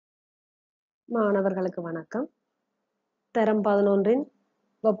மாணவர்களுக்கு வணக்கம். தரம் 11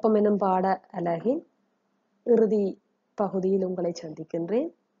 வெப்பம் எனும் பாட அலகின் இறுதி பகுதியில் உங்களை சந்திக்கின்றேன்.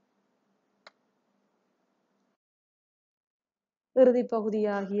 இறுதி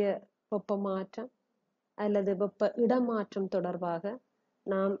பகுதியாகிய வெப்ப மாற்றம் அல்லது வெப்ப இடமாற்றம் தொடர்பாக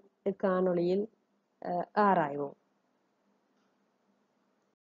நாம் இக்காணொளியில் ஆராய்வோம்.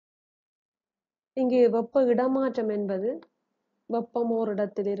 இங்கு வெப்ப இடமாற்றம் என்பது வெப்பம் ஓர்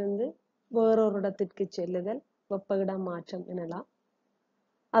இடத்திலிருந்து வேறொரு இடத்திற்கு செல்லுதல் வெப்ப இடமாற்றம் எனலாம்.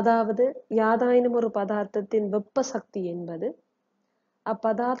 அதாவது யாதாயினும் ஒரு பதார்த்தத்தின் வெப்ப சக்தி என்பது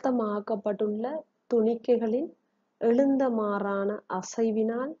அப்பதார்த்தம் ஆக்கப்பட்டுள்ள துணிக்கைகளின் எழுந்த மாறான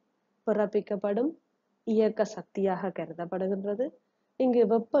அசைவினால் பிறப்பிக்கப்படும் இயக்க சக்தியாக கருதப்படுகின்றது. இங்கு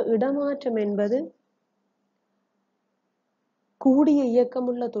வெப்ப இடமாற்றம் என்பது கூடிய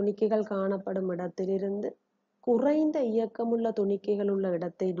இயக்கமுள்ள துணிக்கைகள் காணப்படும் இடத்திலிருந்து குறைந்த இயக்கமுள்ள துணிக்கைகள் உள்ள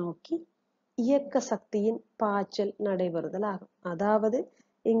இடத்தை நோக்கி இயக்க சக்தியின் பாய்ச்சல் நடைபெறுதல் ஆகும். அதாவது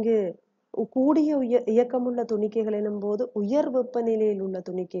இங்கு கூடிய இயக்கமுள்ள துணிக்கைகள் எனும் போது உயர் வெப்பநிலையில் உள்ள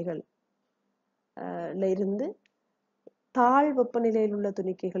துணிக்கைகள் இருந்து தாழ் வெப்பநிலையில் உள்ள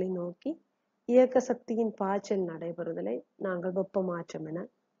துணிக்கைகளை நோக்கி இயக்க சக்தியின் பாய்ச்சல் நடைபெறுதலை நாங்கள் வெப்ப மாற்றம் என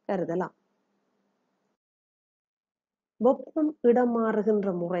கருதலாம். வெப்பம் இடம் மாறுகின்ற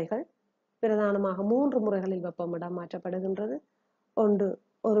முறைகள் பிரதானமாக 3 முறைகளில் வெப்பம் இடம் மாற்றப்படுகின்றது.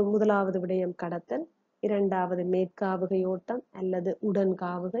 முதலாவது விடயம் கடத்தல், இரண்டாவது மேற்காவுகை ஓட்டம் அல்லது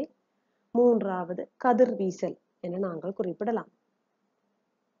உடன்காவுகை, மூன்றாவது கதிர்வீசல் என நாங்கள் குறிப்பிடலாம்.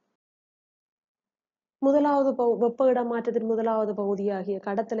 முதலாவது வெப்ப இடமாற்றத்தின் முதலாவது பகுதியாகிய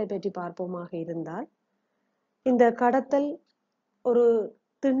கடத்தலை பற்றி பார்ப்போமாக இருந்தால், இந்த கடத்தல் ஒரு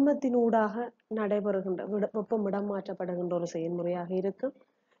திண்மத்தினூடாக நடைபெறுகின்ற வெப்பம் இடம் மாற்றப்படுகின்ற ஒரு செயல்முறையாக இருக்கும்.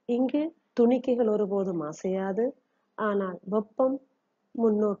 இங்கு துணிக்கைகள் ஒருபோதும் அசையாது, ஆனால் வெப்பம்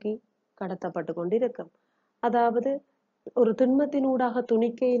முன்னோக்கி கடத்தப்பட்டு கொண்டிருக்கும். அதாவது ஒரு திண்மத்தினூடாக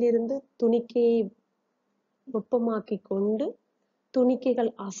துணிக்கையிலிருந்து துணிக்கையை வெப்பமாக்கி கொண்டு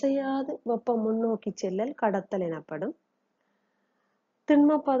துணிக்கைகள் அசையாது வெப்பம் முன்னோக்கி செல்லல் கடத்தல் எனப்படும்.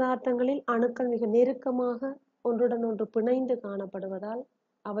 திண்ம பதார்த்தங்களில் அணுக்கள் மிக நெருக்கமாக ஒன்றுடன் ஒன்று பிணைந்து காணப்படுவதால்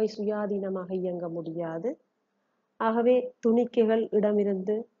அவை சுயாதீனமாக இயங்க முடியாது. ஆகவே துணிக்கைகள்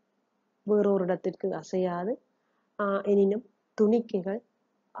இடமிருந்து வேறொரு இடத்திற்கு அசையாது, எனினும் துணிக்கைகள்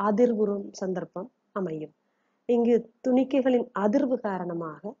அதிர்வுறும் சந்தர்ப்பம் அமையும். இங்கு துணிக்கைகளின் அதிர்வு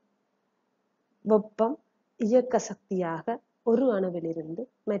காரணமாக வெப்பம் இயக்க சக்தியாக ஒரு அணுவிலிருந்து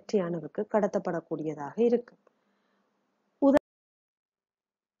மற்ற அணுவுக்கு கடத்தப்படக்கூடியதாக இருக்கும்.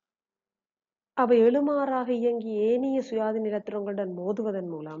 அவை எழுமாறாக இயங்கி ஏனைய சுயாதீன எலக்ட்ரான்களுடன் மோதுவதன்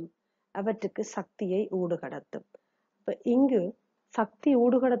மூலம் அவற்றுக்கு சக்தியை ஊடுகடத்தும். இங்கு சக்தி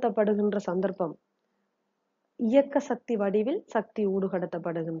ஊடுகடத்தப்படுகின்ற சந்தர்ப்பம் இயக்க சக்தி வடிவில் சக்தி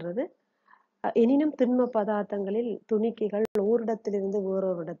ஊடுகடத்தப்படுகின்றது. எனினும் திண்ம பதார்த்தங்களில் துணிக்கைகள் ஓரிடத்திலிருந்து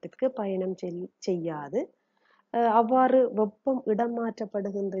வேறொரு இடத்திற்கு பயணம் செய்யாது. அவ்வாறு வெப்பம் இடம்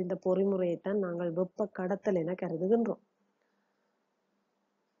மாற்றப்படுகின்ற இந்த பொறிமுறையைத்தான் நாங்கள் வெப்ப கடத்தல் என கருதுகின்றோம்.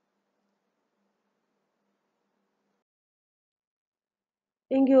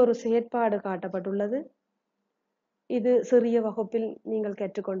 இங்கு ஒரு செயற்பாடு காட்டப்பட்டுள்ளது. இது சிறிய வகுப்பில் நீங்கள்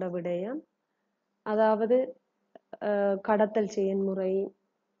கற்றுக்கொண்ட விடயம். அதாவது கடத்தல் செயல்முறை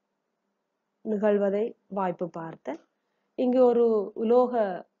நிகழ்வதை வாய்ப்பு பார்த்த இங்கு ஒரு உலோக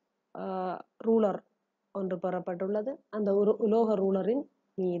ரூலர் ஒன்று பெறப்பட்டுள்ளது. அந்த ஒரு உலோக ரூலரின்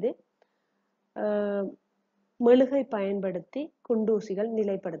மீது மெழுகை பயன்படுத்தி குண்டூசிகள்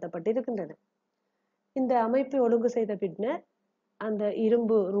நிலைப்படுத்தப்பட்டிருக்கின்றன. இந்த அமைப்பை ஒழுங்கு செய்த பின்னர் அந்த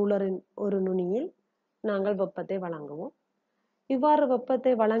இரும்பு ரூலரின் ஒரு நுனியில் நாங்கள் வெப்பத்தை வழங்குவோம். இவ்வாறு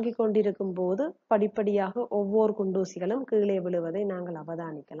வெப்பத்தை வழங்கி கொண்டிருக்கும் போது படிப்படியாக ஒவ்வொரு குண்டூசிகளும் கீழே விழுவதை நாங்கள்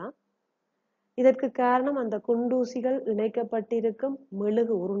அவதானிக்கலாம். இதற்கு காரணம் அந்த குண்டூசிகள் இணைக்கப்பட்டிருக்கும்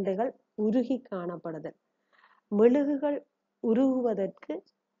மெழுகு உருண்டைகள் உருகி காணப்படுதல். மெழுகுகள் உருகுவதற்கு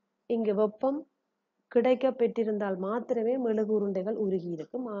இங்கு வெப்பம் கிடைக்க பெற்றிருந்தால் மாத்திரமே மெழுகு உருண்டைகள் உருகி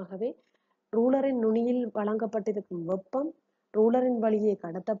இருக்கும். ஆகவே ரூலரின் நுனியில் வழங்கப்பட்டிருக்கும் வெப்பம் ரூலரின் வழியே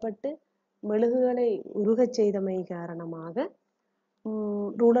கடத்தப்பட்டு மெழுகுகளை உருகச் செய்தமை காரணமாக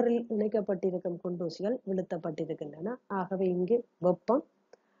ரூலரில் இணைக்கப்பட்டிருக்கும் குண்டூசிகள் விழுத்தப்பட்டிருக்கின்றன. ஆகவே இங்கு வெப்பம்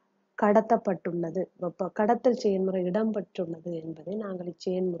கடத்தப்பட்டுள்ளது, வெப்ப கடத்தல் செயல்முறை இடம்பெற்றுள்ளது என்பதை நாங்கள்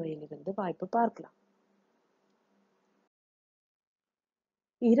இச்செயல்முறையில் இருந்து வாய்ப்பு பார்க்கலாம்.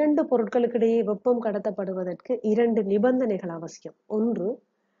 இரண்டு பொருட்களுக்கிடையே வெப்பம் கடத்தப்படுவதற்கு 2 நிபந்தனைகள் அவசியம். ஒன்று,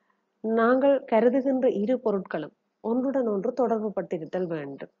 நாங்கள் கருதுகின்ற இரு பொருட்களும் ஒன்றுடன் ஒன்று தொடர்பு பட்டிருத்தல்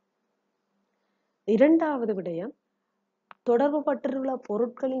வேண்டும். இரண்டாவது விடயம், தொடர்பு பட்டுள்ள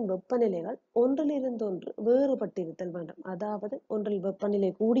பொருட்களின் வெப்பநிலைகள் ஒன்றிலிருந்து ஒன்று வேறுபட்டிருத்தல் வேண்டும். அதாவது ஒன்றில் வெப்பநிலை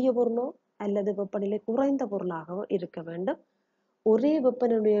கூடிய பொருளோ அல்லது வெப்பநிலை குறைந்த பொருளாகவோ இருக்க வேண்டும். ஒரே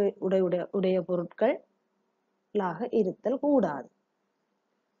வெப்பநிலை உடைய பொருட்களாக இருத்தல் கூடாது.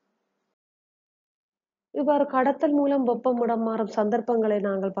 இவ்வாறு கடத்தல் மூலம் வெப்பம் இடமாறும் சந்தர்ப்பங்களை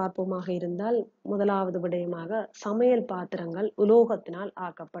நாங்கள் பார்ப்போமாக இருந்தால், முதலாவது விடயமாக சமையல் பாத்திரங்கள் உலோகத்தினால்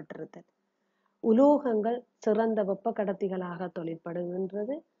ஆக்கப்பட்டிருத்தல். உலோகங்கள் சிறந்த வெப்ப கடத்திகளாக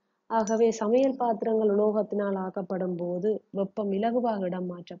தொழிற்படுகின்றது. ஆகவே சமையல் பாத்திரங்கள் உலோகத்தினால் ஆக்கப்படும் போது வெப்பம் இலகுவாக இடம்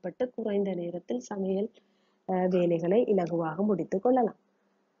மாற்றப்பட்டு குறைந்த நேரத்தில் சமையல் வேலைகளை இலகுவாக முடித்துக் கொள்ளலாம்.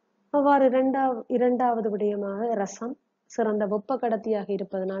 அவ்வாறு இரண்டாவது விடயமாக ரசம் சிறந்த வெப்ப கடத்தியாக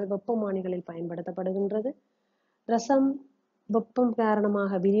இருப்பதனால் வெப்பமானிகளில் பயன்படுத்தப்படுகின்றது. ரசம் வெப்பம்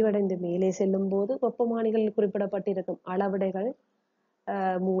காரணமாக விரிவடைந்து மேலே செல்லும் போது வெப்பமானிகளில் குறிப்பிடப்பட்டிருக்கும் அளவிடைகள்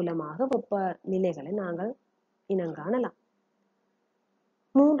மூலமாக வெப்ப நிலைகளை நாங்கள் இனங்காணலாம்.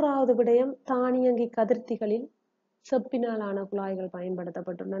 மூன்றாவது விடயம் தானியங்கி கதிர்த்திகளில் செப்பினாலான குழாய்கள்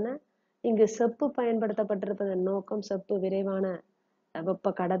பயன்படுத்தப்பட்டுள்ளன. இங்கு செப்பு பயன்படுத்தப்பட்டிருப்பதன் நோக்கம் செப்பு விரைவான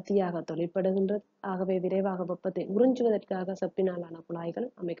வெப்ப கடத்தியாக தொழிற்படுகின்றது. ஆகவே விரைவாக வெப்பத்தை உறிஞ்சுவதற்காக செப்பினாலான குழாய்கள்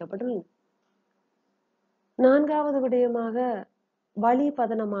அமைக்கப்பட்டுள்ளன. நான்காவது விடயமாக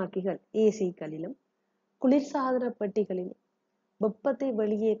வளிபதனமாக்கிகள் ஏசிகளிலும் குளிர்சாதன பெட்டிகளிலும் வெப்பத்தை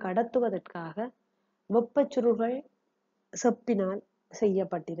வெளியே கடத்துவதற்காக வெப்பச்சுருள்கள் செப்பினால்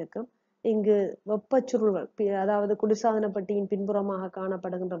செய்யப்பட்டிருக்கும். இங்கு வெப்பச்சுருள்கள், அதாவது குளிர்சாதன பெட்டியின் பின்புறமாக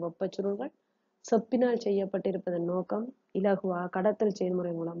காணப்படுகின்ற வெப்பச்சுருள்கள் செப்பினால் செய்யப்பட்டிருப்பதன் நோக்கம் இலகுவாக கடத்தல்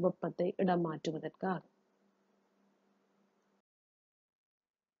செயல்முறை மூலம் வெப்பத்தை இடம் மாற்றுவதற்காக.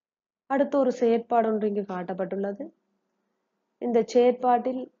 அடுத்த ஒரு செயற்பாடு ஒன்று இங்கு காட்டப்பட்டுள்ளது. இந்த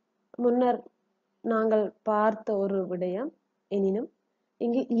செயற்பாட்டில் முன்னர் நாங்கள் பார்த்த ஒரு விடயம் எனினும்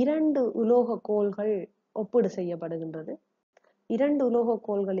இங்கு 2 உலோக கோள்கள் ஒப்பீடு செய்யப்படுகின்றது. 2 உலோக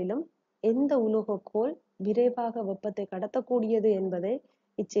கோள்களிலும் எந்த உலோக கோள் விரைவாக வெப்பத்தை கடத்தக்கூடியது என்பதை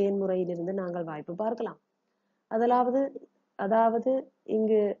இச்செயல்முறையிலிருந்து நாங்கள் வாய்ப்பு பார்க்கலாம். அதாவது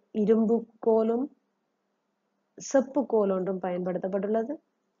இங்கு இரும்பு கோலும் செப்பு கோல் ஒன்றும் பயன்படுத்தப்பட்டுள்ளது.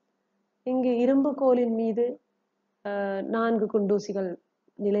 இங்கு இரும்பு கோலின் மீது 4 குண்டூசிகள்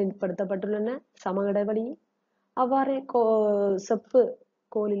நிலைப்படுத்தப்பட்டுள்ளன சம இடைவெளியில். அவ்வாறே செப்பு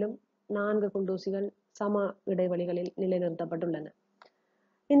கோலிலும் 4 குண்டூசிகள் சம இடைவெளிகளில் நிலைநிறுத்தப்பட்டுள்ளன.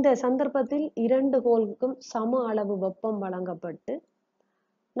 இந்த சந்தர்ப்பத்தில் 2 கோலுக்கும் சம அளவு வெப்பம் வழங்கப்பட்டு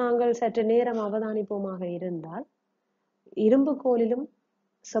நாங்கள் சற்று நேரம் அவதானிப்போமாக இருந்தால், இரும்பு கோலிலும்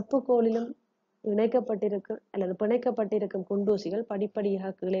செப்பு கோலிலும் இணைக்கப்பட்டிருக்கும் அல்லது பிணைக்கப்பட்டிருக்கும் குண்டூசிகள்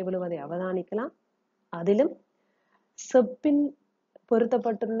படிப்படியாக கீழே விழுவதை அவதானிக்கலாம். அதிலும் செப்பின்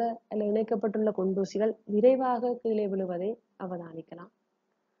பொருத்தப்பட்டுள்ள அல்லது இணைக்கப்பட்டுள்ள குண்டூசிகள் விரைவாக கீழே விழுவதை அவதானிக்கலாம்.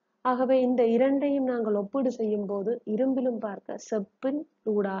 ஆகவே இந்த இரண்டையும் நாங்கள் ஒப்பீடு செய்யும் போது இரும்பிலும் பார்க்க செப்பின்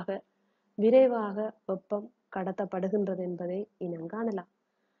ஊடாக விரைவாக வெப்பம் கடத்தப்படுகின்றது என்பதை இனங்காணலாம்.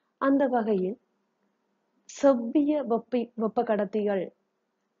 அந்த வகையில் செவ்விய வெப்ப கடத்திகள்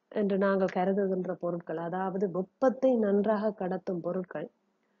என்று நாங்கள் கருதுகின்ற பொருட்கள், அதாவது வெப்பத்தை நன்றாக கடத்தும் பொருட்கள்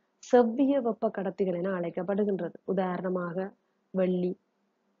செவ்விய வெப்ப கடத்திகள் என அழைக்கப்படுகின்றது. உதாரணமாக வெள்ளி,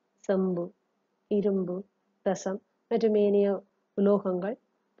 செம்பு, இரும்பு, ரசம் மற்றும் ஏனைய உலோகங்கள்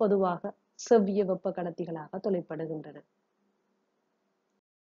பொதுவாக செவ்விய வெப்ப கடத்திகளாக தொழிற்படுகின்றன.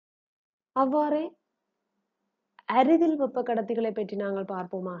 அவ்வாறே அரிதில் வெப்ப கடத்திகளை பற்றி நாங்கள்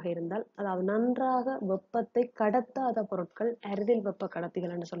பார்ப்போமாக இருந்தால், அதாவது நன்றாக வெப்பத்தை கடத்தாத பொருட்கள் அரிதில் வெப்ப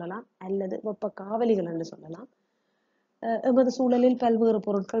கடத்திகள் என்று சொல்லலாம் அல்லது வெப்ப காவலிகள் என்று சொல்லலாம். எமது சூழலில் பல்வேறு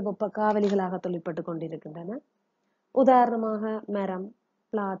பொருட்கள் வெப்ப காவலிகளாக தொழிற்பட்டு கொண்டிருக்கின்றன. உதாரணமாக மரம்,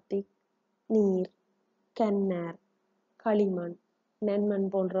 பிளாஸ்டிக், நீர், கண்ணார், களிமண், நென்மண்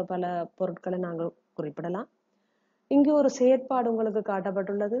போன்ற பல பொருட்களை நாங்கள் குறிப்பிடலாம். இங்கு ஒரு செயற்பாடு உங்களுக்கு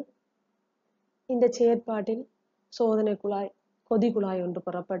காட்டப்பட்டுள்ளது. இந்த செயற்பாட்டில் சோதனை குழாய், கொதி குழாய் ஒன்று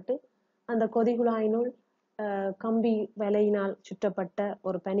பெறப்பட்டு அந்த கொதி குழாயினுள் கம்பி வலையினால் சுற்றப்பட்ட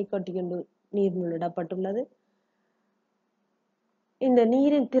ஒரு பனிக்கட்டி ஒன்று நீரினுள் இடப்பட்டுள்ளது. இந்த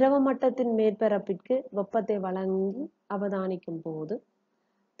நீரின் திரவ மட்டத்தின் மேற்பரப்பிற்கு வெப்பத்தை வழங்கி அவதானிக்கும் போது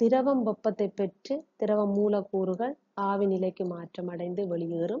திரவம் வெப்பத்தை பெற்று திரவ மூலக்கூறுகள் ஆவி நிலைக்கு மாற்றமடைந்து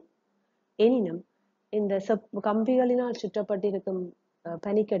வெளியேறும். எனினும் இந்த கம்பிகளினால் சுற்றப்பட்டிருக்கும்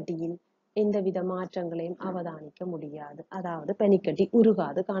பனிக்கட்டியில் எந்தவித மாற்றங்களையும் அவதானிக்க முடியாது. அதாவது பனிக்கட்டி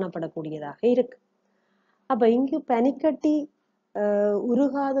உருகாது காணப்படக்கூடியதாக இருக்கு. அப்ப இங்கு பனிக்கட்டி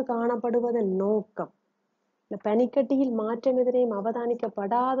உருகாது காணப்படுவதன் நோக்கம், இந்த பனிக்கட்டியில் மாற்றம் எதிரையும்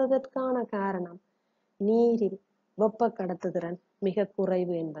அவதானிக்கப்படாததற்கான காரணம் நீரில் வெப்ப கடத்துதிறன் மிக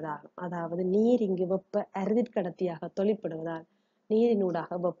குறைவு என்பதாகும். அதாவது நீர் இங்கு வெப்ப அரிதிற்கடத்தியாக தொழிற்படுவதால்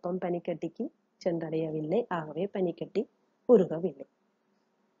நீரினூடாக வெப்பம் பனிக்கட்டிக்கு சென்றடையவில்லை. ஆகவே பனிக்கட்டி உருகவில்லை.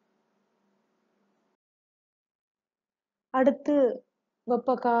 அடுத்து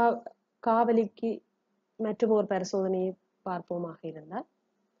வெப்ப காவலிக்கு மற்றும் ஒரு பரிசோதனையை பார்ப்போமாக இருந்தால்,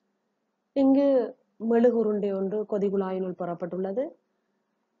 இங்கு மெழுகு உருண்டை ஒன்று கொதிகுழாயினுள் புறப்பட்டுள்ளது.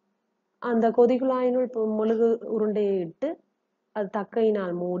 அந்த கொதிகுழாயினுள் மெழுகு உருண்டையை இட்டு அது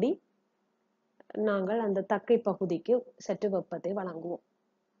தக்கையினால் மூடி நாங்கள் அந்த தக்கை பகுதிக்கு சற்று வெப்பத்தை வழங்குவோம்.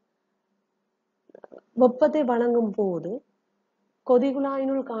 வெப்பத்தை வழங்கும் போது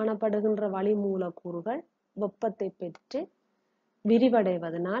கொதிகுழாயினுள் காணப்படுகின்ற வளி மூலக்கூறுகள் வெப்பத்தை பெற்று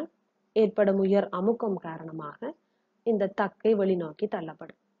விரிவடைவதனால் ஏற்படும் உயர் அமுக்கம் காரணமாக இந்த தக்கை வெளிநோக்கி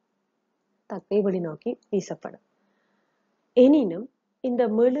தள்ளப்படும், தக்கை வெளிநோக்கி வீசப்படும். எனினும் இந்த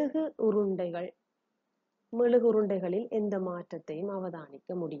மெழுகு உருண்டைகளில் எந்த மாற்றத்தையும்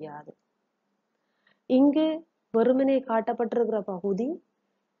அவதானிக்க முடியாது. இங்கு வெறுமனே காட்டப்பட்டிருக்கிற பகுதி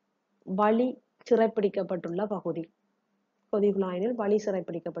வளி சிறைப்பிடிக்கப்பட்டுள்ள பகுதி, கொதிகுழாயினில் வளி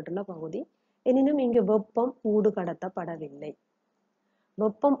சிறைப்பிடிக்கப்பட்டுள்ள பகுதி. எனினும் இங்கு வெப்பம் ஊடுகடத்தப்படவில்லை.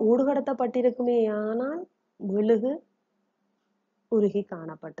 வெப்பம் ஊடுகடத்தப்பட்டிருக்குமே ஆனால் மெழுகு உருகி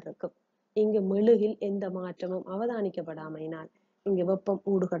காணப்பட்டிருக்கும். இங்கு மெழுகில் எந்த மாற்றமும் அவதானிக்கப்படாமையினால் இங்கு வெப்பம்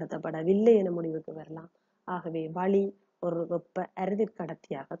ஊடுகடத்தப்படவில்லை என முடிவுக்கு வரலாம். ஆகவே வளி ஒரு வெப்ப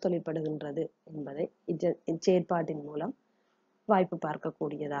அறுதிக்கடத்தியாக தொழிற்படுகின்றது என்பதை இச்செயற்பாட்டின் மூலம் வாய்ப்பு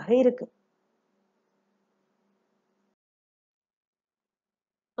பார்க்கக்கூடியதாக இருக்கு.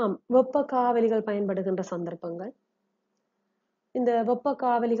 வெப்ப காவலிகள் பயன்படுகின்ற சந்தர்ப்பங்கள். இந்த வெப்ப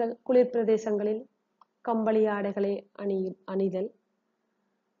காவலிகள் குளிர் பிரதேசங்களில் கம்பளி ஆடைகளை அணிதல்.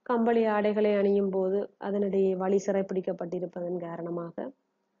 கம்பளி ஆடைகளை அணியும் போது அதனிடையே வளி சிறைப்பிடிக்கப்பட்டிருப்பதன் காரணமாக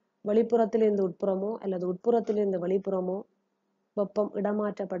வெளிப்புறத்திலிருந்து உட்புறமோ அல்லது உட்புறத்திலிருந்து வெளிப்புறமோ வெப்பம்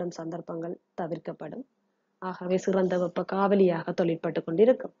இடமாற்றப்படும் சந்தர்ப்பங்கள் தவிர்க்கப்படும். ஆகவே சிறந்த வெப்ப காவலியாக தொழிற்பட்டு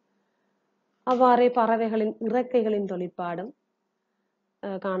கொண்டிருக்கும். அவ்வாறே பறவைகளின் இறக்கைகளின் தொழிற்பாடும்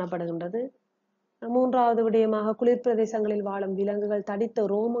காணப்படுகின்றது. மூன்றாவது விடயமாக குளிர் பிரதேசங்களில் வாழும் விலங்குகள் தடித்த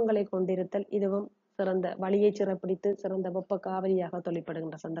ரோமங்களை கொண்டிருத்தல், இதுவும் சிறந்த வலியை சிறப்பிடித்து சிறந்த வெப்ப காவலியாக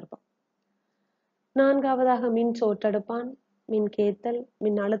தொழிற்படுகின்ற சந்தர்ப்பம். நான்காவதாக மின் சோற்றெடுப்பான், மின் கேத்தல்,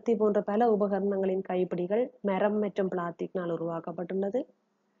 மின் அழுத்தி போன்ற பல உபகரணங்களின் கைப்பிடிகள் மரம் மற்றும் பிளாஸ்டிக்னால் உருவாக்கப்பட்டுள்ளது.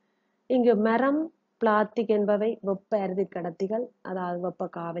 இங்கு மரம், பிளாஸ்டிக் என்பவை வெப்ப அறுதி கடத்திகள், அதாவது வெப்ப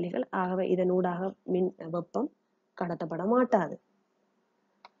காவலிகள். ஆகவே இதனூடாக மின் வெப்பம் கடத்தப்பட மாட்டாது.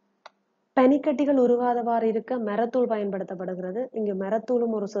 பனிக்கட்டிகள் உருவாதவாறு இருக்க மரத்தூள் பயன்படுத்தப்படுகிறது. இங்கு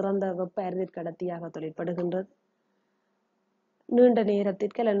மரத்தூளும் ஒரு சிறந்த வெப்ப அறுதி கடத்தியாக தொழிற்படுகின்றது. நீண்ட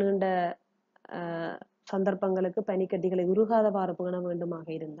நேரத்திற்கு அல்ல நீண்ட சந்தர்ப்பங்களுக்கு பனிக்கட்டிகளை உருகாதவாறு பேண வேண்டுமாக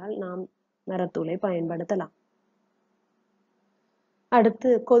இருந்தால் நாம் மரத்தூளை பயன்படுத்தலாம். அடுத்து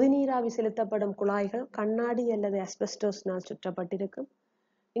கொதிநீராவி செலுத்தப்படும் குழாய்கள் கண்ணாடி அல்லது அஸ்பெஸ்டோஸ்னால் சுற்றப்பட்டிருக்கும்.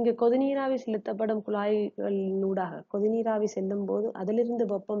 இங்கு கொதிநீராவி செலுத்தப்படும் குழாய்களினூடாக கொதிநீராவி செல்லும் போது அதிலிருந்து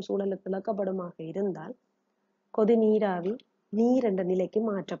வெப்பம் சூழலுக்கு இழக்கப்படுமாக இருந்தால் கொதிநீராவி நீர் என்ற நிலைக்கு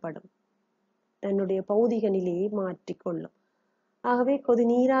மாற்றப்படும், தன்னுடைய பௌதிக நிலையை மாற்றிக்கொள்ளும். ஆகவே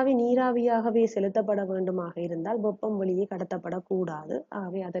கொதிநீராவி நீராவியாகவே செலுத்தப்பட வேண்டுமாக இருந்தால் வெப்பம் வெளியே கடத்தப்படக்கூடாது.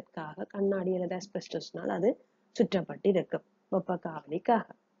 ஆகவே அதற்காக கண்ணாடி அல்லது அஸ்பெஸ்டோஸ்னால் அது சுற்றப்பட்டிருக்கும் வெப்ப காவலிக்காக.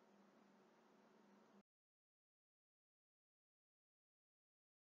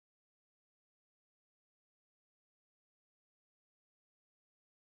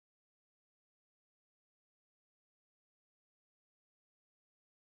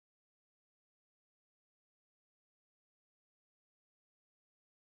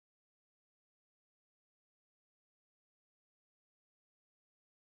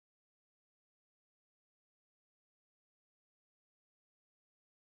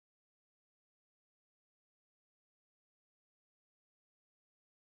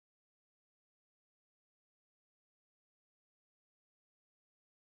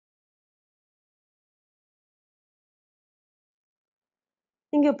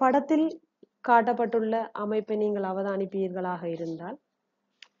 இங்கு படத்தில் காட்டப்பட்டுள்ள அமைப்பை நீங்கள் அவதானிப்பீர்களாக இருந்தால்,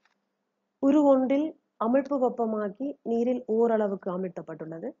 உருவொன்றில் அமிழ்ப்பு வெப்பமாக்கி நீரில் ஓரளவுக்கு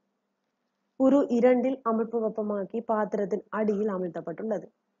அமிழ்த்தப்பட்டுள்ளது. உரு இரண்டில் அமிழ்ப்பு வெப்பமாக்கி பாத்திரத்தின் அடியில் அமிழ்த்தப்பட்டுள்ளது.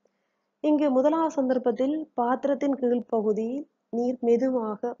 இங்கு முதலாவது சந்தர்ப்பத்தில் பாத்திரத்தின் கீழ்ப்பகுதியில் நீர்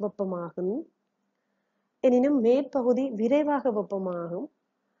மெதுவாக வெப்பமாகும், எனினும் மேற்பகுதி விரைவாக வெப்பமாகும்.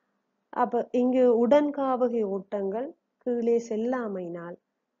 அப்ப இங்கு உடன்காவகை ஓட்டங்கள் கீழே செல்லாமையினால்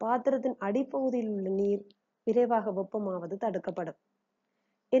பாத்திரத்தின் அடிப்பகுதியில் உள்ள நீர் விரைவாக வெப்பமாவது தடுக்கப்படும்.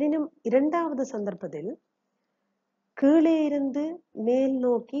 எனினும் இரண்டாவது சந்தர்ப்பத்தில் கீழே இருந்து மேல்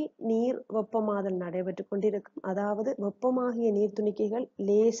நோக்கி நீர் வெப்பமாதல் நடைபெற்றுக் கொண்டிருக்கும். அதாவது வெப்பமாகிய நீர் துணிக்கைகள்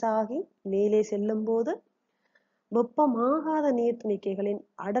லேசாகி மேலே செல்லும் போது வெப்பமாகாத நீர் துணிக்கைகளின்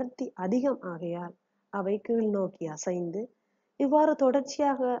அடர்த்தி அதிகம் ஆகையால் அவை கீழ் நோக்கி அசைந்து இவ்வாறு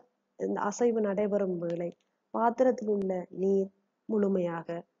தொடர்ச்சியாக இந்த அசைவு நடைபெறும் வேளை பாத்திரத்தில் உள்ள நீர் முழுமையாக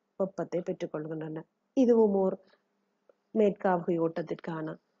வெப்பத்தை பெற்றுக்கொள்கின்றன. இதுவும் ஓர் மேற்காவுகை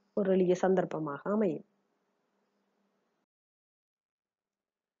ஓட்டத்திற்கான ஒரு எளிய சந்தர்ப்பமாக அமையும்.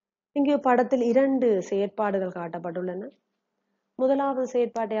 இங்கு படத்தில் 2 செயற்பாடுகள் காட்டப்பட்டுள்ளன. முதலாவது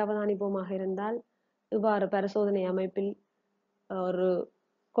செயற்பாட்டை அவதானிப்போமாக இருந்தால், இவ்வாறு பரிசோதனை அமைப்பில் ஒரு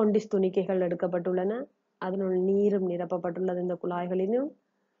கொண்டிஸ் துணிக்கைகள் எடுக்கப்பட்டுள்ளன. அதனுள் நீரும் நிரப்பப்பட்டுள்ளது இந்த குழாய்களிலும்.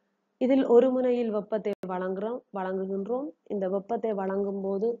 இதில் ஒரு முனையில் வெப்பத்தை வழங்குகின்றோம். இந்த வெப்பத்தை வழங்கும்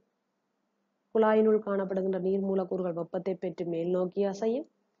போது குழாயினுள் காணப்படுகின்ற நீர் மூலக்கூறுகள் வெப்பத்தை பெற்று மேல் நோக்கி அசையும்.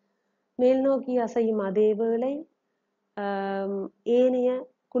 மேல் நோக்கி அசையும் அதே வேளை ஏனைய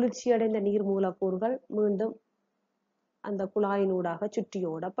குளிர்ச்சியடைந்த நீர் மூலக்கூறுகள் மீண்டும் அந்த குழாயினூடாக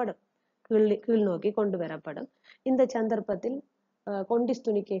சுற்றியோடப்படும், கீழ் நோக்கி கொண்டு வரப்படும். இந்த சந்தர்ப்பத்தில் கொண்டிஸ்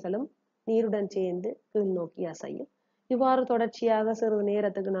துணிக்கைகளும் நீருடன் சேர்ந்து கீழ் நோக்கி அசையும். இவ்வாறு தொடர்ச்சியாக சிறிது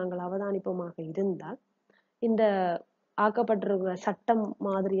நேரத்துக்கு நாங்கள் அவதானிப்போமாக இருந்தால், இந்த ஆக்கப்பட்டிருக்கிற சட்டம்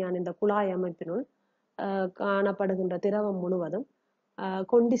மாதிரியான இந்த குழாய் அமைப்பினுள் காணப்படுகின்ற திரவம் முழுவதும்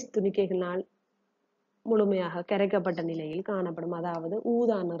கொண்டிஸ் துணிக்கைகளால் முழுமையாக கரைக்கப்பட்ட நிலையில் காணப்படும். அதாவது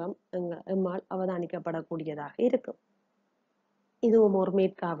ஊதா நிறம் எம்மால் அவதானிக்கப்படக்கூடியதாக இருக்கும். இதுவும் ஒரு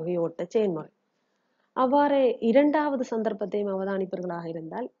மேற்காவுகை ஓட்ட செயல்முறை. அவ்வாறு இரண்டாவது சந்தர்ப்பத்தையும் அவதானிப்பவர்களாக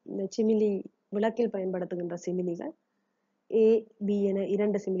இருந்தால், இந்த சிமிலி விளக்கில் பயன்படுத்துகின்ற சிமிலிகள் A, B என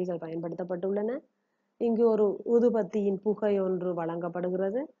 2 சிமிலிகள் பயன்படுத்தப்பட்டுள்ளன. இங்கு ஒரு ஊதுபத்தியின் புகை ஒன்று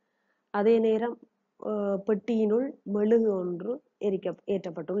வழங்கப்படுகிறது. அதே நேரம் பெட்டியினுள் மெழுகு ஒன்று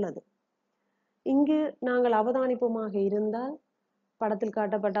ஏற்றப்பட்டுள்ளது. இங்கு நாங்கள் அவதானிப்போமாக இருந்தால், படத்தில்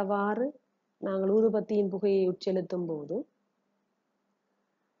காட்டப்பட்டவாறு நாங்கள் ஊதுபத்தியின் புகையை உட்செலுத்தும் போது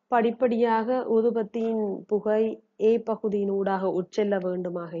படிப்படியாக ஊதுபத்தியின் புகை A பகுதியின் ஊடாக உட்செல்ல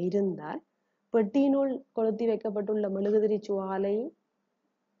வேண்டுமாக இருந்தால், பெட்டியினுள் கொளுத்தி வைக்கப்பட்டுள்ள மெழுகுதிரி சுவாலை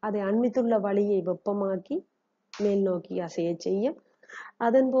அதை அண்மித்துள்ள வழியை வெப்பமாக்கி மேல் நோக்கி அசைய செய்யும்.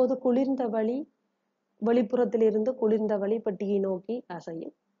 அதன் போது குளிர்ந்த வழி வெளிப்புறத்திலிருந்து குளிர்ந்த வழி பெட்டியை நோக்கி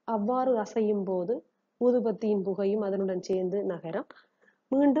அசையும். அவ்வாறு அசையும் போது ஊதுபத்தியின் புகையும் அதனுடன் சேர்ந்து நகரம்.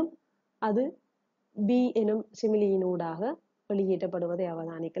 மீண்டும் அது B எனும் சிமிலியினூடாக வெளியேற்றப்படுவதை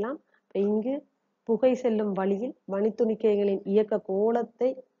அவதானிக்கலாம். இங்கு புகை செல்லும் வழியில் மணித்துணிக்கைகளின் இயக்க கோலத்தை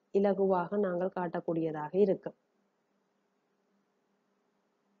இலகுவாக நாங்கள் காட்டக்கூடியதாக இருக்கும்.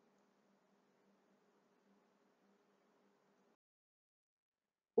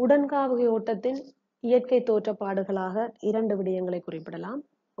 உடன்காவுகை ஓட்டத்தின் இயற்கை தோற்றப்பாடுகளாக 2 விடயங்களை குறிப்பிடலாம்.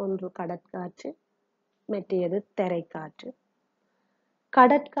 ஒன்று கடற்காற்று, மற்றையது தரைக்காற்று.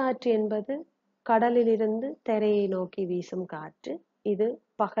 கடற்காற்று என்பது கடலிலிருந்து தரையை நோக்கி வீசும் காற்று. இது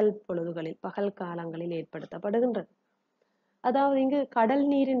பகல் காலங்களில் ஏற்படுத்தப்படுகின்றது. அதாவது இங்கு கடல்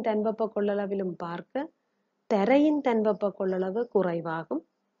நீரின் தன்வெப்ப கொள்ளளவிலும் பார்க்க தரையின் தன்வெப்ப கொள்ளளவு குறைவாகும்.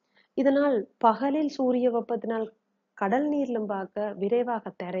 இதனால் பகலில் சூரிய வெப்பத்தினால் கடல் நீரிலும் பார்க்க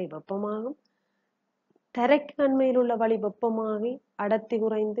விரைவாக தரை வெப்பமாகும். தரைக்கு அண்மையில் உள்ள வழி வெப்பமாகி அடர்த்தி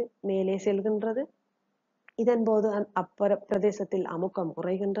குறைந்து மேலே செல்கின்றது. இதன் போது பிரதேசத்தில் அமுக்கம்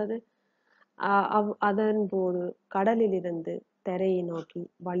குறைகின்றது. அதன் போது கடலில் இருந்து தரையை நோக்கி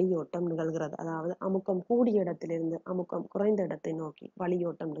வழியோட்டம் நிகழ்கிறது. அதாவது அமுக்கம் கூடிய இடத்திலிருந்து அமுக்கம் குறைந்த இடத்தை நோக்கி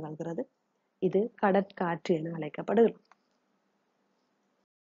வழியோட்டம் நிகழ்கிறது. இது கடற்காற்று என அழைக்கப்படுகிறது.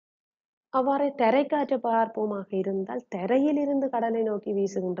 அவ்வாறே தரைக்காற்று பார்ப்போமாக இருந்தால், தரையில் இருந்து கடலை நோக்கி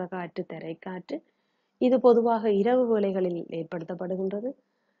வீசுகின்ற காற்று தரைக்காற்று. இது பொதுவாக இரவு வேளைகளில் ஏற்படுத்தப்படுகின்றது.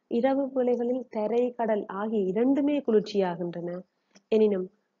 இரவு வேளைகளில் தரை கடல் ஆகிய இரண்டுமே குளிர்ச்சியாகின்றன. எனினும்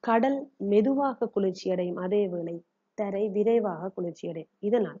கடல் மெதுவாக குளிர்ச்சியடையும் அதே வேளை தரை விரைவாக குளிர்ச்சியடையும்.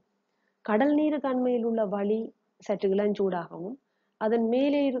 இதனால் கடல் நீருக்கு அண்மையில் உள்ள வழி சற்று இளஞ்சூடாகவும் அதன்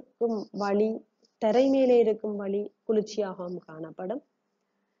மேலே இருக்கும் வழி தரை மேலே இருக்கும் வழி குளிர்ச்சியாகவும் காணப்படும்.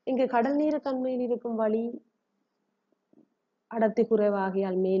 இங்கு கடல் நீருக்கு அண்மையில் இருக்கும் வழி அடர்த்தி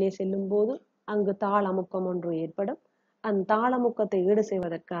குறைவாகியால் மேலே செல்லும் போது அங்கு தாழ் அமுக்கம் ஒன்று ஏற்படும். அந்த தாழ் அமுக்கத்தை ஈடு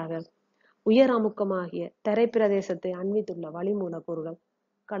செய்வதற்காக உயர் அமுக்கமாகிய தரை பிரதேசத்தை அண்மித்துள்ள வளி மூலக்கூறுகள்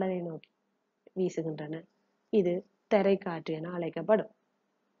கடலை நோக்கி வீசுகின்றன. இது தரைக்காற்று என அழைக்கப்படும்.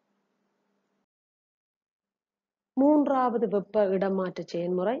 மூன்றாவது வெப்ப இடமாற்ற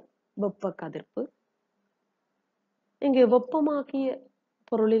செயல்முறை வெப்ப கதிர்ப்பு. இங்கு வெப்பமாக்கிய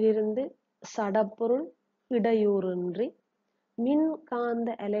பொருளிலிருந்து சடப்பொருள் இடையூறின்றி மின்காந்த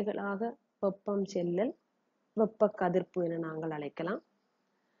அலைகளாக வெப்பம் செல்லல் வெப்ப கதிர்ப்பு என நாங்கள் அழைக்கலாம்.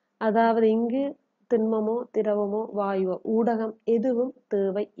 அதாவது இங்கு திண்மமோ திரவமோ வாயுவோ ஊடகம் எதுவும்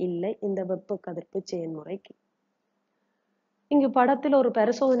தேவை இல்லை இந்த வெப்ப கதிர்ப்பு செயல்முறைக்கு. இங்கு படத்தில் ஒரு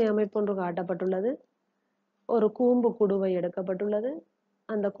பரிசோதனை அமைப்பு ஒன்று காட்டப்பட்டுள்ளது. ஒரு கூம்பு குடுவை எடுக்கப்பட்டுள்ளது.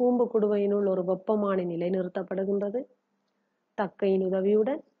 அந்த கூம்பு குடுவையினுள் ஒரு வெப்பமானி நிலைநிறுத்தப்படுகின்றது தக்கையின்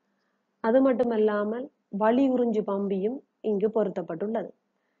உதவியுடன். அது மட்டுமல்லாமல் வளி உறிஞ்சு பம்பியும் இங்கு பொருத்தப்பட்டுள்ளது.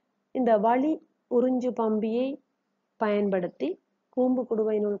 இந்த வளி உறிஞ்சு பம்பியை பயன்படுத்தி கூம்பு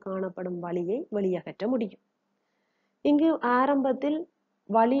குடுவையினுள் காணப்படும் வளியை வெளியகற்ற முடியும். இங்கு ஆரம்பத்தில்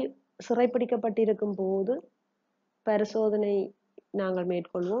வளி சிறைப்பிடிக்கப்பட்டிருக்கும் போது பரிசோதனை நாங்கள்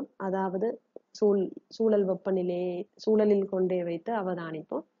மேற்கொள்வோம். அதாவது சூழல் சூழலில் கொண்டே வைத்து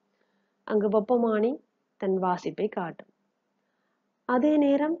அவதானிப்போம். அங்கு வெப்பமானி தன் வாசிப்பை காட்டும். அதே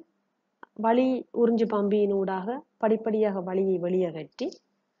நேரம் வளி உறிஞ்சு பம்பியினூடாக படிப்படியாக வளியை வெளியகற்றி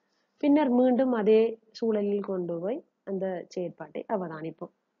பின்னர் மீண்டும் அதே சூழலில் கொண்டு போய் அந்த செயற்பாட்டை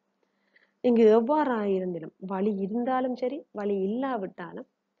அவதானிப்போம். இங்கு எவ்வாறாயிருந்தாலும் வளி இருந்தாலும் சரி வளி இல்லாவிட்டாலும்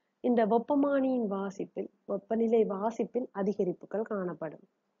இந்த வெப்பமானியின் வாசிப்பில் வெப்பநிலை வாசிப்பில் அதிகரிப்புகள் காணப்படும்.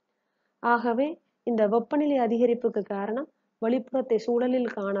 ஆகவே இந்த வெப்பநிலை அதிகரிப்புக்கு காரணம் வெளிப்புறத்தை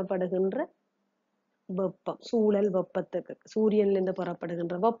சூழலில் காணப்படுகின்ற வெப்பம், சூழல் வெப்பத்துக்கு சூரியனிலிருந்து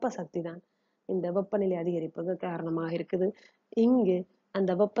புறப்படுகின்ற வெப்ப சக்தி தான் இந்த வெப்பநிலை அதிகரிப்புக்கு காரணமாக இருக்குது. இங்கு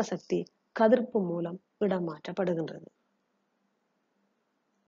அந்த வெப்ப சக்தி கதிர்ப்பு மூலம் இடமாற்றப்படுகின்றது.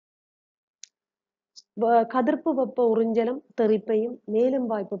 கதிர்ப்பு வெப்ப உறிஞ்சலும் தெறிப்பையும் மேலும்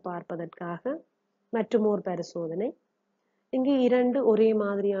வாய்ப்பு பார்ப்பதற்காக மற்றுமோர் பரிசோதனை. இங்கு 2 ஒரே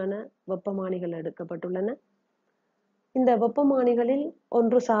மாதிரியான வெப்பமானிகள் எடுக்கப்பட்டுள்ளன. இந்த வெப்பமானிகளில்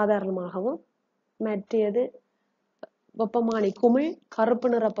ஒன்று சாதாரணமாகவும் மற்றது வெப்பமானி குமிழ் கருப்பு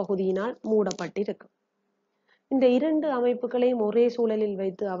நிற பகுதியினால் மூடப்பட்டிருக்கும். இந்த 2 அமைப்புகளையும் ஒரே சூழலில்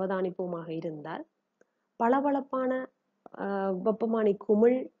வைத்து அவதானிப்போமாக இருந்தால் பளபளப்பான வெப்பமானி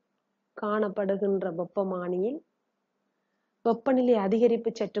குமிழ் காணப்படுகின்ற வெப்பமானியில் வெப்பநிலை அதிகரிப்பு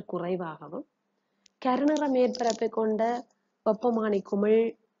சற்று குறைவாகவும், கருநிற மேற்பரப்பை கொண்ட வெப்பமானி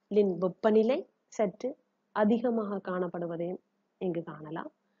குமிழின் வெப்பநிலை சற்று அதிகமாக காணப்படுவதையும் இங்கு காணலாம்.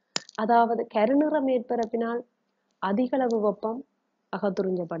 அதாவது கருநிற மேற்பரப்பினால் அதிகளவு வெப்பம்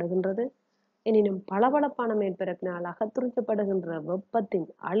அகத்துறிஞ்சப்படுகின்றது. எனினும் பளபளப்பான மேற்பரப்பினால் அகத்துறிஞ்சப்படுகின்ற வெப்பத்தின்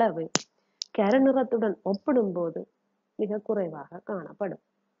அளவு கருநிறத்துடன் ஒப்பிடும்போது மிக குறைவாக காணப்படும்.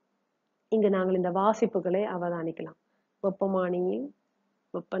 இங்கு நாங்கள் இந்த வாசிப்புகளை அவதானிக்கலாம். வெப்பமானியின்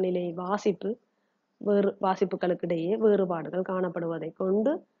வெப்பநிலை வாசிப்புகளுக்கு இடையே வேறுபாடுகள் காணப்படுவதை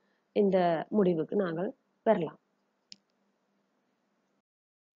கொண்டு இந்த முடிவுக்கு நாங்கள் பெறலாம்.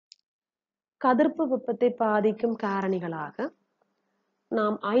 கதிர்ப்பு வெப்பத்தை பாதிக்கும் காரணிகளாக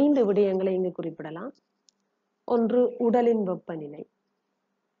நாம் 5 விடயங்களை இங்கு குறிப்பிடலாம். ஒன்று, உடலின் வெப்பநிலை.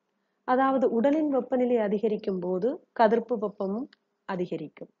 அதாவது உடலின் வெப்பநிலை அதிகரிக்கும் போது கதிர்ப்பு வெப்பமும்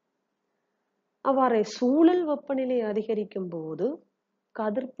அதிகரிக்கும். அவ்வாறே சூழல் வெப்பநிலை அதிகரிக்கும் போது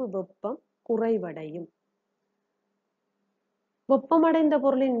கதிர்ப்பு வெப்பம் குறைவடையும். வெப்பமடைந்த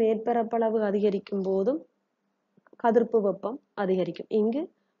பொருளின் மேற்பரப்பளவு அதிகரிக்கும் போதும் கதிர்ப்பு வெப்பம் அதிகரிக்கும். இங்கு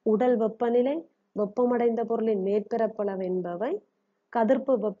உடல் வெப்பநிலை, வெப்பமடைந்த பொருளின் மேற்பரப்பளவு என்பவை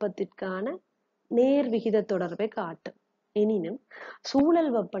கதிர்ப்பு வெப்பத்திற்கான நேர் விகித தொடர்பை காட்டும். எனினும்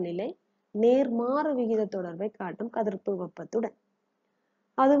சூழல் வெப்பநிலை நேர்மாறு விகித தொடர்பை காட்டும் கதிர்ப்பு வெப்பத்துடன்.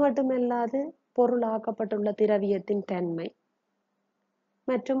 அது மட்டுமல்லாது பொருளாக்கப்பட்டுள்ள திரவியத்தின் தன்மை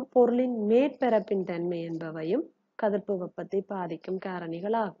மற்றும் பொருளின் மேற்பரப்பின் தன்மை என்பவையும் கதிர்ப்பு வெப்பத்தை பாதிக்கும்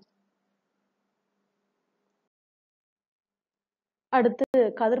காரணிகளாகும். அடுத்து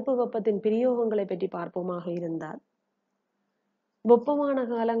கதிர்ப்பு வெப்பத்தின் பிரயோகங்களை பற்றி பார்ப்போமாக இருந்தால், வெப்பமான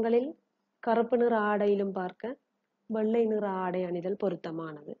காலங்களில் கருப்பு நிற ஆடையிலும் பார்க்க வெள்ளை நிற ஆடை அணிதல்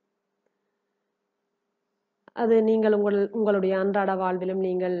பொருத்தமானது. அது நீங்கள் உங்களுடைய அன்றாட வாழ்விலும்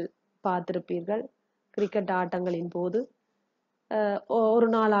நீங்கள் பார்த்திருப்பீர்கள். கிரிக்கெட் ஆட்டங்களின் போது ஒரு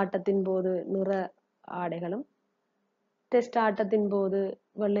நாள் ஆட்டத்தின் போது நிற ஆடைகளும், டெஸ்ட் ஆட்டத்தின் போது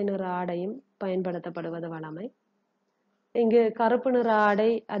வெள்ளை நிற ஆடையும் பயன்படுத்தப்படுவது வழமை. இங்கு கருப்பு நிற ஆடை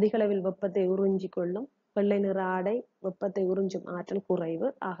அதிக அளவில் வெப்பத்தை உறிஞ்சி கொள்ளும், வெள்ளை நிற ஆடை வெப்பத்தை உறிஞ்சும் ஆற்றல் குறைவு.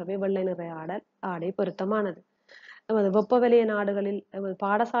 ஆகவே வெள்ளை நிற ஆடை பொருத்தமானது. நமது வெப்பவலய நாடுகளில்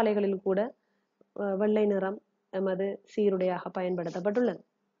பாடசாலைகளில் கூட வெள்ளை நிறம் எமது சீருடையாக பயன்படுத்தப்பட்டுள்ளது.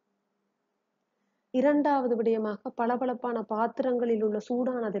 இரண்டாவது விடயமாக, பளபளப்பான பாத்திரங்களில் உள்ள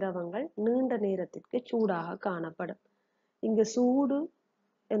சூடான திரவங்கள் நீண்ட நேரத்திற்கு சூடாக காணப்படும். இங்கு சூடு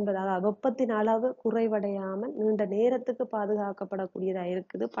என்பது, அதாவது வெப்பத்தின் அளவு குறைவடையாமல் நீண்ட நேரத்துக்கு பாதுகாக்கப்படக்கூடியதா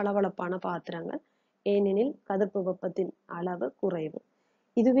இருக்குது பளபளப்பான பாத்திரங்கள். ஏனெனில் கதிர்ப்பு வெப்பத்தின் அளவு குறைவு.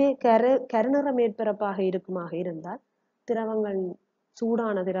 இதுவே கருநிற மேற்பரப்பாக இருக்குமாக இருந்தால் திரவங்கள்,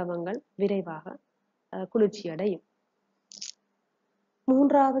 சூடான திரவங்கள் விரைவாக குளிர்ச்சி அடையும்.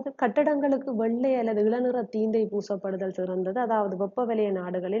 மூன்றாவது, கட்டடங்களுக்கு வெள்ளை அல்லது இளநிற தீந்தை பூசப்படுதல் சிறந்தது. அதாவது வெப்பவலய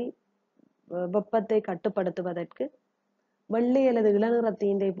நாடுகளில் வெப்பத்தை கட்டுப்படுத்துவதற்கு வெள்ளை அல்லது இளநிற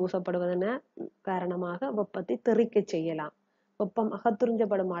தீந்தை பூசப்படுவதன காரணமாக வெப்பத்தை தெறிக்க செய்யலாம். வெப்பம்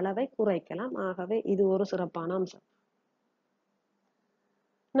அகத்துறிஞ்சப்படும் அளவை குறைக்கலாம். ஆகவே இது ஒரு சிறப்பான அம்சம்.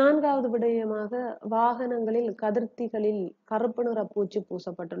 4வது விடயமாக வாகனங்களில் கதிர்த்திகளில் கருப்பு நிற பூச்சு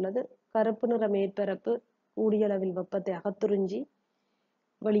பூசப்பட்டுள்ளது. கருப்பு நிற மேற்பரப்பு கூடிய அளவில் வெப்பத்தை அகத்துறிஞ்சி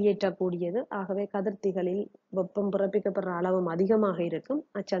வெளியேற்றக்கூடியது. ஆகவே கதிர்த்திகளில் வெப்பம் பிறப்பிக்கப்படுற அளவும் அதிகமாக இருக்கும்.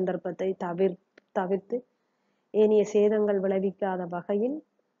 அச்சந்தர்ப்பத்தை தவிர்த்து ஏனைய சேதங்கள் விளைவிக்காத வகையில்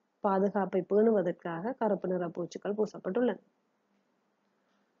பாதுகாப்பை பேணுவதற்காக கருப்பு நிற பூச்சுக்கள் பூசப்பட்டுள்ளன.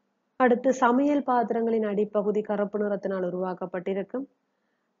 அடுத்து சமையல் பாத்திரங்களின் அடிப்பகுதி கருப்பு நிறத்தினால் உருவாக்கப்பட்டிருக்கும்.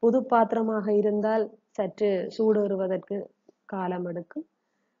 புது பாத்திரமாக இருந்தால் சற்று சூடேறுவதற்கு காலம் எடுக்கும்.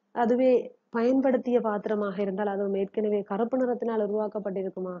 அதுவே பயன்படுத்திய பாத்திரமாக இருந்தால், அதுவும் ஏற்கனவே கருப்பு நிறத்தினால்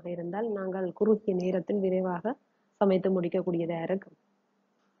உருவாக்கப்பட்டிருக்குமாக இருந்தால் நாங்கள் குறுகிய நேரத்தில் விரைவாக சமைத்து முடிக்கக்கூடியதாக இருக்கும்.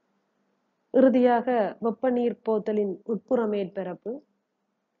 இறுதியாக வெப்ப நீர் போத்தலின் உட்புற மேற்பரப்பு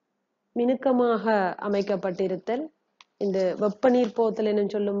மினுக்கமாக அமைக்கப்பட்டிருத்தல். இந்த வெப்ப நீர் போத்தல் என்று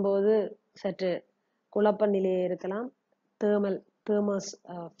சொல்லும் போது சற்று குழப்ப நிலையே இருக்கலாம். தேர்மஸ்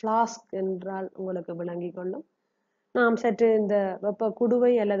பிளாஸ்க் என்றால் உங்களுக்கு விளங்கிக் கொள்ளும். நாம் சற்று இந்த வெப்ப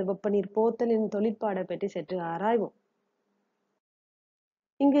குடுவை அல்லது வெப்ப நீர் போத்தலின் தொழிற்பாடை பற்றி சற்று ஆராய்வோம்.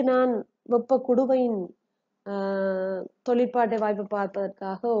 இங்கு நான் வெப்ப குடுவையின் தொழிற்பாட்டை வாய்ப்பு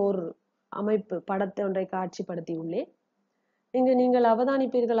பார்ப்பதற்காக ஒரு அமைப்பு படத்தை ஒன்றை காட்சிப்படுத்தியுள்ளேன். இங்கு நீங்கள்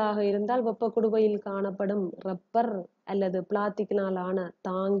அவதானிப்பீர்களாக இருந்தால் வெப்ப குடுவையில் காணப்படும் ரப்பர் அல்லது பிளாஸ்டிக்கினால் ஆன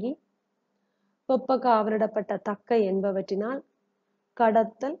தாங்கி, வெப்ப காவலிடப்பட்ட தக்கை என்பவற்றினால்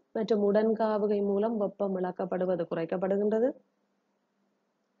கடத்தல் மற்றும் உடன்காவுகை மூலம் வெப்பம் இழக்கப்படுவது குறைக்கப்படுகின்றது.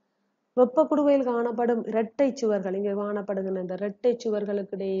 வெப்ப குடுவையில் காணப்படும் இரட்டை சுவர்கள், இங்கு காணப்படுகின்ற இந்த இரட்டை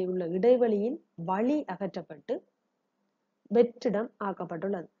சுவர்களுக்கு இடையே உள்ள இடைவெளியில் வழி அகற்றப்பட்டு வெற்றிடம்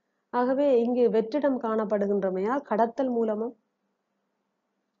ஆக்கப்பட்டுள்ளது. ஆகவே இங்கு வெற்றிடம் காணப்படுகின்றமையால் கடத்தல் மூலமும்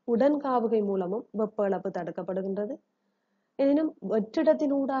உடன்காவுகை மூலமும் வெப்ப இழப்பு தடுக்கப்படுகின்றது. எனினும்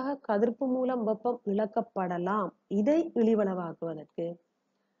வெற்றிடத்தினூடாக கதிர்ப்பு மூலம் வெப்பம் இழக்கப்படலாம். இதை இழிவளவாக்குவதற்கு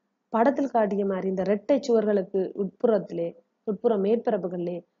படத்தில் காட்டிய மாதிரி இந்த இரட்டை சுவர்களுக்கு உட்புற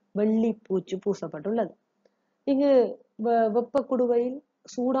மேற்பரப்புகளிலே வெள்ளி பூச்சு பூசப்பட்டுள்ளது. இங்கு வெப்ப குடுவையில்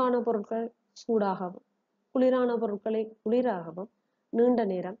சூடான பொருட்கள் சூடாகவும் குளிரான பொருட்களை குளிராகவும் நீண்ட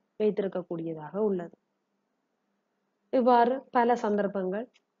நேரம் வைத்திருக்கக்கூடியதாக உள்ளது. இவ்வாறு பல சந்தர்ப்பங்கள்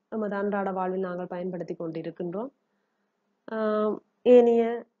நமது அன்றாட வாழ்வில் நாங்கள் பயன்படுத்தி கொண்டிருக்கின்றோம். ஏனைய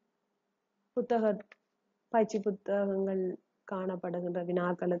பயிற்சி புத்தகங்கள் காணப்படுகின்ற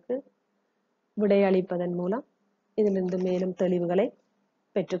வினாக்களுக்கு விடையளிப்பதன் மூலம் இதிலிருந்து மேலும் தெளிவுகளை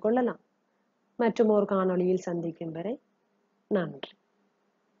பெற்றுக்கொள்ளலாம். மற்றும் ஒரு காணொளியில் சந்திக்கும் வரை நன்றி.